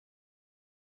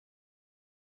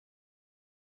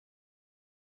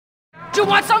Do you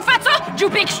want some, fatso? You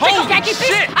big sticky Holy Yankee piece?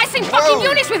 shit! I seen fucking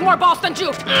unis with more balls than you.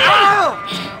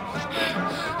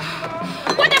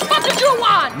 What the fuck did you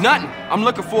want? Nothing. I'm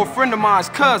looking for a friend of mine's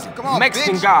cousin. Come on,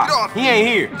 Mexican bitch. guy. Get off He me. ain't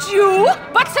here. You?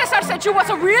 But Cesar said you was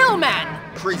a real man.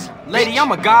 Crazy. Lady, bitch.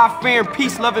 I'm a God-fearing,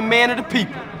 peace-loving man of the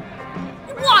people.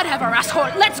 Whatever,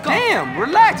 asshole. Let's go. Damn,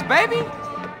 relax, baby.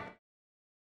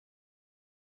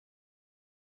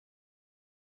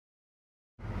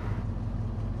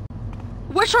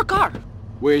 Where's your car?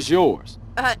 Where's yours?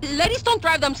 Ladies don't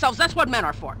drive themselves. That's what men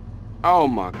are for. Oh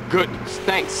my goodness.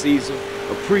 Thanks, Caesar.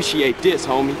 Appreciate this,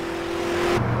 homie.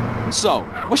 So,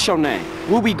 what's your name?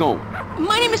 Where we going?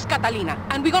 My name is Catalina,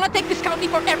 and we're gonna take this county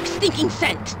for every stinking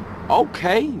cent.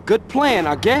 Okay, good plan,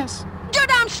 I guess. You're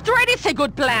damn straight it's a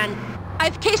good plan.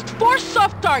 I've cased 4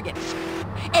 soft targets.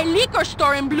 A liquor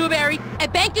store in Blueberry, a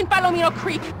bank in Palomino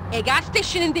Creek, a gas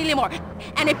station in Dillimore,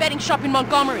 and a betting shop in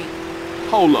Montgomery.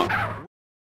 Hold up.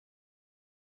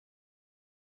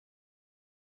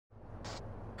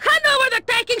 Hand over the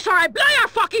takings or I blow your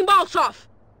fucking balls off!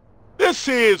 This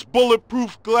here is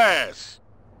bulletproof glass.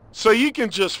 So you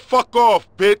can just fuck off,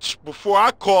 bitch, before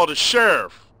I call the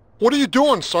sheriff. What are you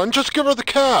doing, son? Just give her the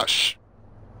cash.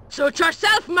 Suit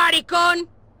yourself, maricon!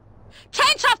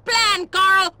 Change of plan,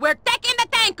 Carl! We're taking the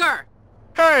tanker!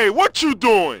 Hey, what you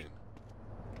doing?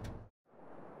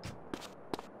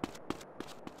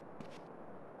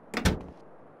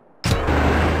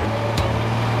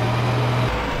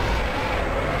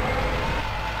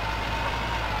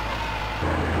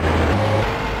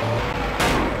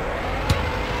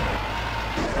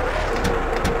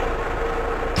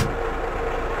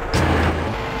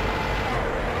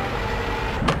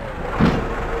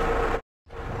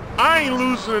 I ain't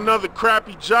losing another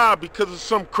crappy job because of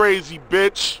some crazy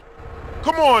bitch.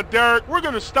 Come on, Derek, we're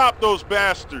gonna stop those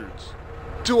bastards.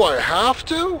 Do I have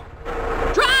to?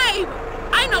 Drive!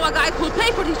 I know a guy who'll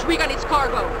pay for this rig and its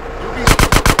cargo. You be to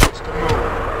move.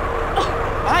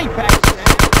 I ain't back.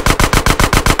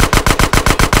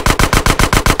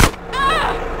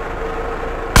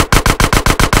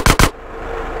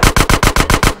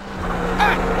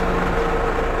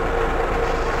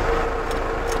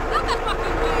 Not that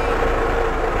fucking way!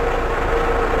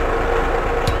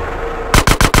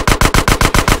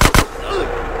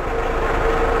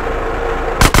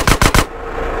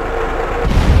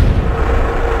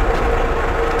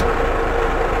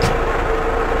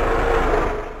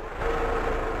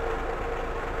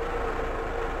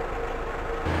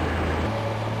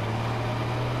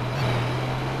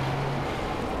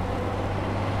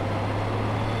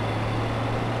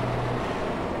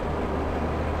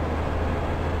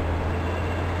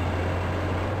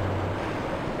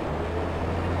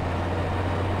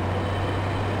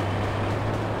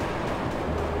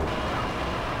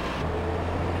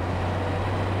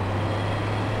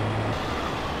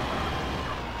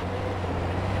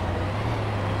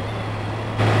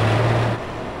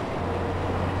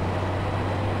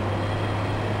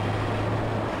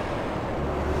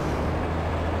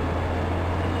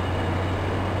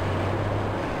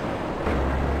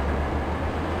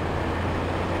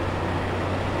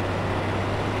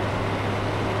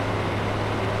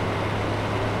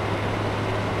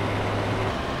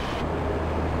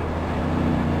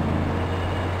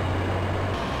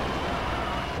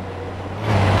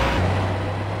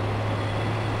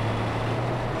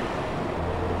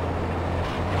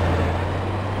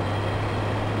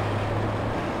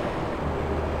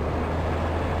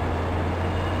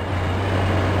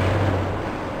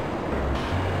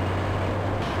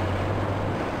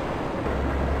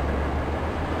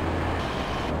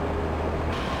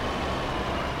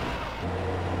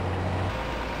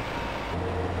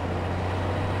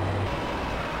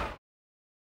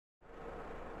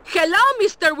 Hello,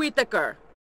 Mr. Whitaker.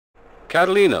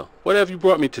 Catalina, what have you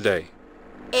brought me today?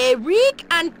 A rig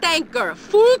and tanker,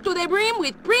 full to the brim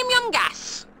with premium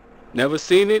gas. Never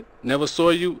seen it, never saw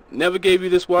you, never gave you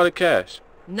this wad of cash.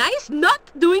 Nice not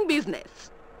doing business.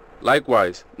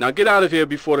 Likewise. Now get out of here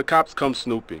before the cops come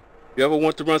snooping. If you ever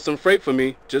want to run some freight for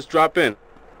me, just drop in.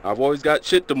 I've always got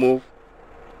shit to move.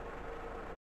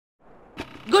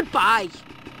 Goodbye.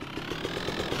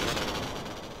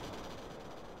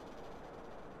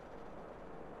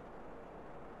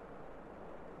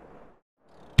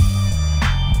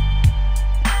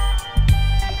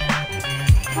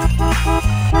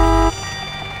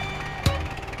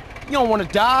 You don't want to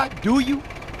die, do you?